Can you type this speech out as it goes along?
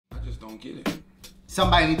don't get it.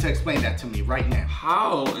 Somebody need to explain that to me right now.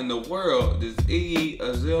 How in the world does Iggy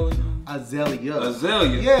Azalea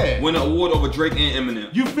Yeah. win an award over Drake and Eminem?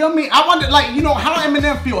 You feel me? I wonder, like, you know, how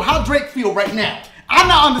Eminem feel, how Drake feel right now. I'm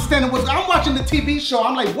not understanding what's. I'm watching the TV show.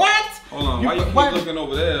 I'm like, what? Hold on, why you keep looking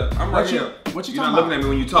over there? I'm right here. What you talking about? You're not looking at me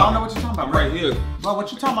when you talk. I don't know what you're talking about. I'm right here. Bro,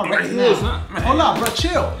 what you talking about right right here, now? son. Hold on, bro,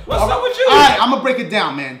 chill. What's up with you? All right, I'm gonna break it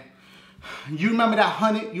down, man. You remember that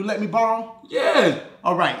 100 you let me borrow? Yeah.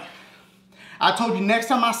 All right. I told you next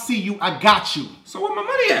time I see you, I got you. So where my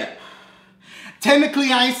money at?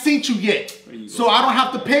 Technically, I ain't seen you yet. So I don't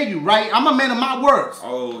have to pay you, right? I'm a man of my words.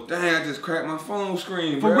 Oh, dang, I just cracked my phone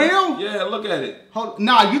screen, For bro. real? Yeah, look at it.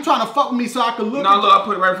 Nah, you trying to fuck with me so I can look No, look, I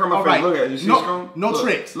put it right in front of my face. Right. Look at it. You see no, the screen? No look.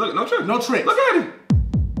 tricks. Look, no tricks. No tricks. Look at it.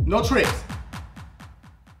 No tricks.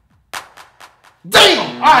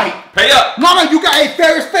 Damn! All right. Pay up. No, you got, hey,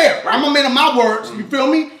 fair is fair. I'm a man of my words. You feel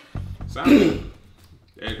me? Sound good.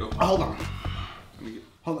 There you go. Hold on.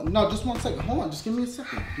 Hold on. No, just 1 second. Hold on. Just give me a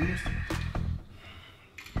second. Give me a second.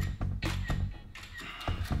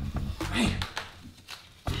 Man.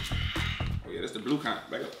 Oh, yeah, that's the blue kind.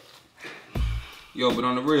 Back up. Yo, but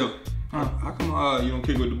on the real, how come you don't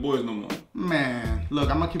kick with the boys no more? Man, look,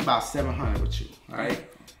 I'm gonna keep about 700 with you. All right.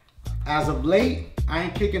 As of late, I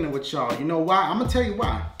ain't kicking it with y'all. You know why? I'm gonna tell you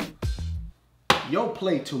why. Yo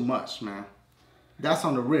play too much, man. That's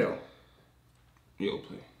on the real. Yo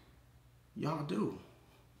play. Y'all do.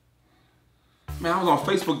 Man, I was on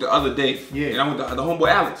Facebook the other day. Yeah. And I'm with the homeboy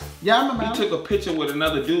Alex. Yeah, I remember. He took a picture with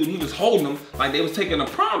another dude and he was holding him like they was taking a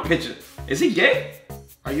prom picture. Is he gay?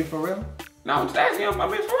 Are you for real? No, I'm just asking him. I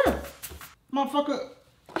mean, for real. Motherfucker,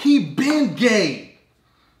 he been gay.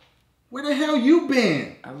 Where the hell you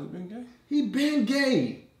been? Alex been gay? He been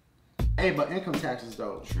gay. Hey, but income taxes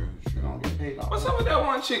though. True. You don't get paid off. What's up with that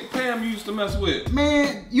one chick Pam used to mess with?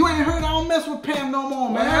 Man, you ain't heard I don't mess with Pam no more,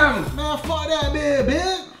 man. Pam. Man, fuck that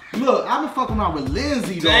bitch. Look, I've been fucking around with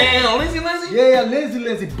Lindsay though. Damn, Lindsay? Yeah,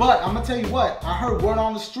 Lindsay. But I'm gonna tell you what, I heard word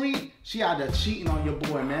on the street, she out there cheating on your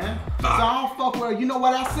boy, man. So I don't fuck with her. You know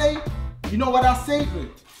what I say?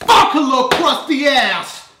 Fuck her little crusty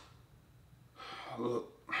ass.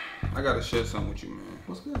 Look, I gotta share something with you, man.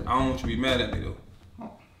 What's good? I don't want you to be mad at me though.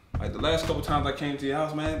 Like the last couple times I came to your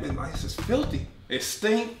house, man, been like, it's just filthy. It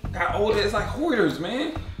stink. Got older. It's like hoarders,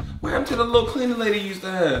 man. What happened to the little cleaning lady you used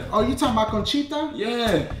to have? Oh, you talking about Conchita?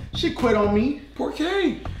 Yeah. She quit on me. Poor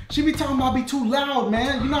K. She be talking about I be too loud,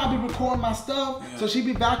 man. You know I be recording my stuff, so she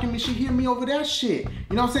be vacuuming me. She hear me over that shit.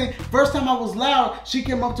 You know what I'm saying? First time I was loud, she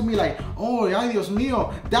came up to me like, "Oh, ay Dios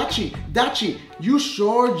mío, Dashie, you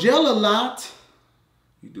sure yell a lot."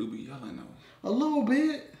 You do be yelling though. A little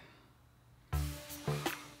bit.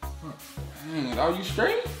 Dang, are you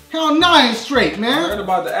straight? Hell no, I ain't straight, man. I heard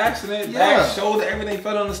about the accident, back, shoulder, everything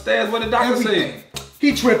fell on the stairs. What did the doctor say?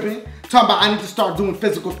 He tripping. Talking about I need to start doing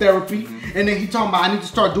physical therapy. And then he talking about I need to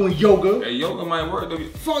start doing yoga. Hey, yoga might work though.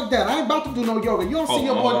 Fuck that. I ain't about to do no yoga. You don't see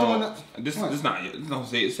your boy doing that. This not, this don't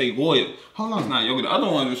say Goya. Hold on. It's not yoga. The other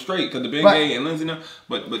ones are straight because the Big Gay and Lindsay now.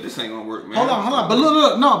 But this ain't gonna work, man. Hold on. But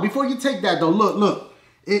look. No, before you take that though, look.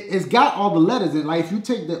 It's got all the letters in. Like if you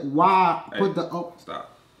take the Y, put the O.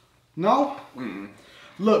 Stop. No?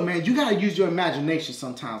 Look, man, you gotta use your imagination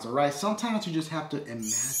sometimes, all right? Sometimes you just have to imagine.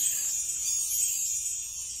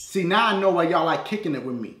 See, now I know why y'all like kicking it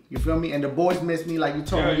with me. You feel me? And the boys miss me like you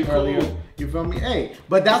told me earlier. Cool. You feel me? Hey,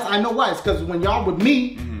 but I know why. It's because when y'all with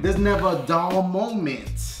me, there's never a dull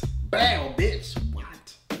moment. Bam, bitch.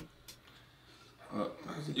 What?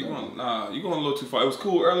 You going a little too far. It was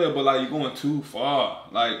cool earlier, but like you're going too far.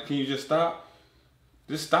 Like, can you just stop?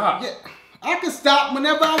 Just stop. Yeah. I can stop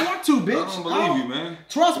whenever I want to, bitch. I don't believe you, man.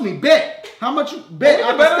 Trust me, bet. How much you bet?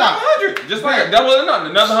 I can stop. 100. Just like double or nothing.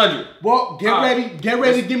 Another 100. Well, get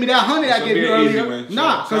ready to give me that 100 I gave you earlier.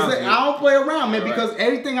 Nah, because I don't play around, man. Because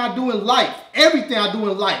everything I do in life,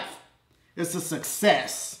 is a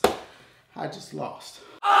success. I just lost.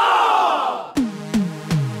 Oh!